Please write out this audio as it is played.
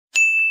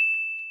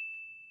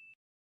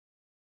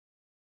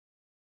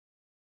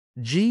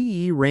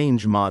GE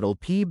range model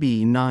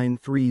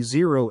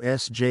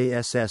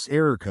PB930SJSS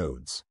error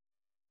codes.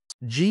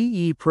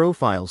 GE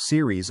Profile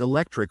Series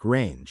electric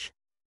range.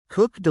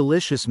 Cook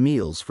delicious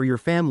meals for your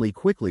family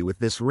quickly with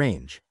this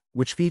range,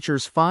 which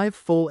features 5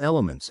 full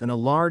elements and a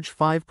large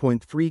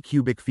 5.3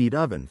 cubic feet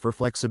oven for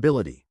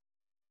flexibility.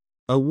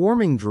 A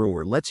warming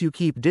drawer lets you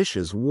keep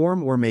dishes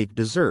warm or make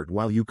dessert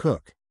while you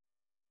cook.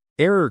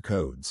 Error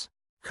codes.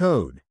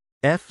 Code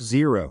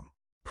F0.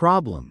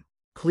 Problem.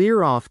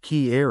 Clear off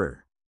key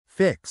error.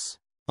 Fix.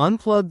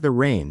 Unplug the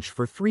range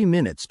for 3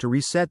 minutes to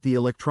reset the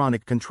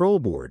electronic control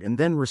board and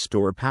then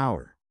restore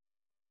power.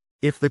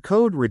 If the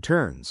code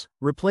returns,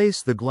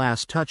 replace the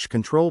glass touch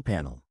control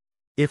panel.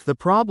 If the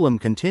problem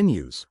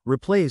continues,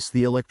 replace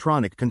the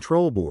electronic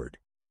control board.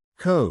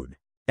 Code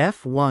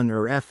F1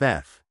 or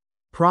FF.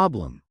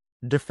 Problem.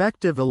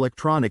 Defective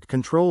electronic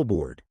control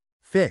board.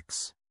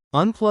 Fix.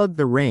 Unplug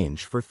the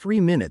range for 3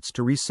 minutes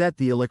to reset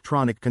the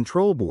electronic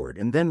control board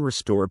and then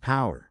restore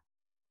power.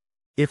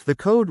 If the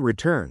code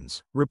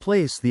returns,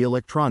 replace the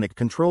electronic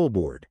control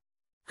board.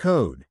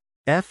 Code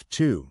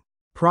F2.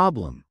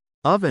 Problem.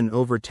 Oven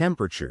over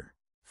temperature.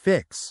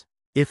 Fix.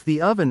 If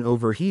the oven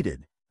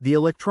overheated, the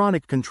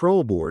electronic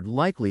control board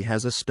likely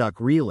has a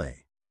stuck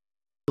relay.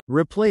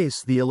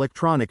 Replace the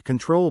electronic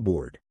control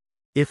board.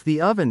 If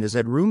the oven is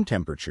at room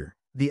temperature,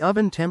 the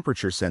oven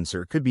temperature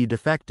sensor could be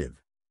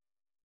defective.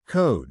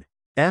 Code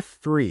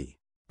F3.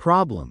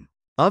 Problem.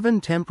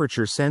 Oven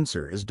temperature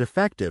sensor is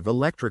defective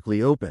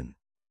electrically open.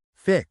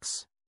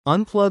 Fix.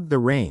 Unplug the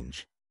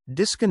range.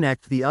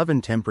 Disconnect the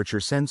oven temperature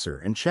sensor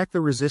and check the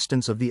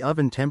resistance of the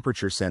oven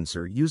temperature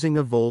sensor using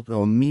a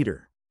volt-ohm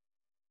meter.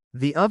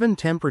 The oven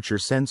temperature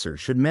sensor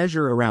should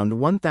measure around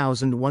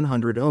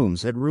 1100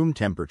 ohms at room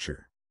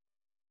temperature.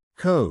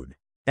 Code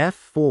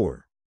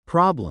F4.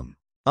 Problem.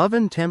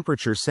 Oven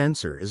temperature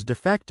sensor is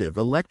defective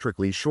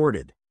electrically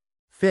shorted.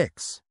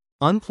 Fix.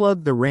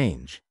 Unplug the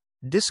range.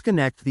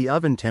 Disconnect the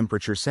oven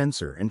temperature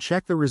sensor and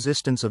check the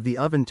resistance of the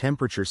oven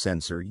temperature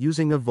sensor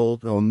using a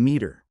volt-ohm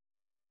meter.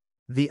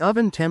 The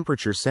oven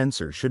temperature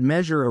sensor should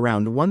measure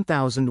around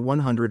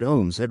 1100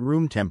 ohms at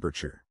room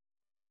temperature.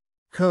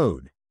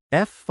 Code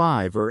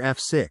F5 or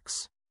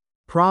F6.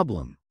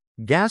 Problem.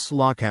 Gas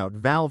lockout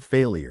valve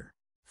failure.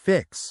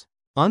 Fix.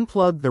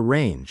 Unplug the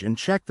range and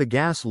check the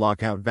gas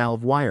lockout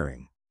valve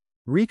wiring.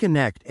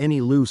 Reconnect any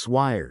loose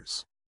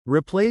wires.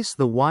 Replace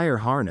the wire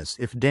harness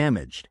if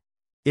damaged.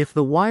 If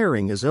the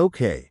wiring is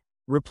okay,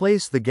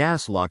 replace the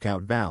gas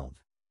lockout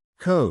valve.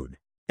 Code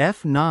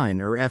F9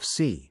 or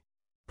FC.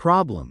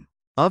 Problem.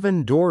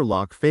 Oven door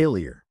lock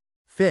failure.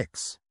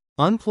 Fix.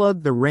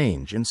 Unplug the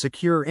range and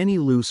secure any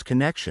loose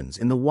connections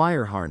in the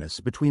wire harness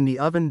between the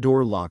oven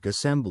door lock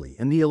assembly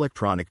and the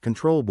electronic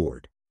control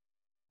board.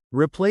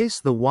 Replace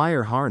the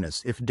wire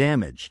harness if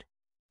damaged.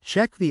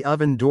 Check the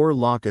oven door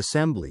lock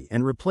assembly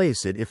and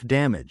replace it if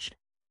damaged.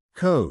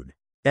 Code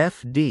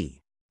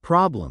FD.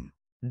 Problem.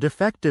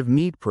 Defective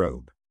meat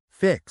probe.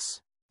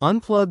 Fix.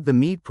 Unplug the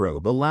meat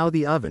probe. Allow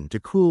the oven to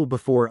cool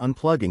before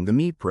unplugging the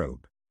meat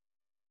probe.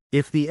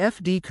 If the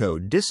FD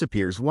code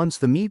disappears once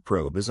the meat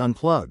probe is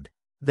unplugged,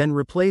 then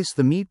replace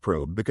the meat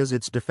probe because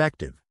it's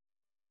defective.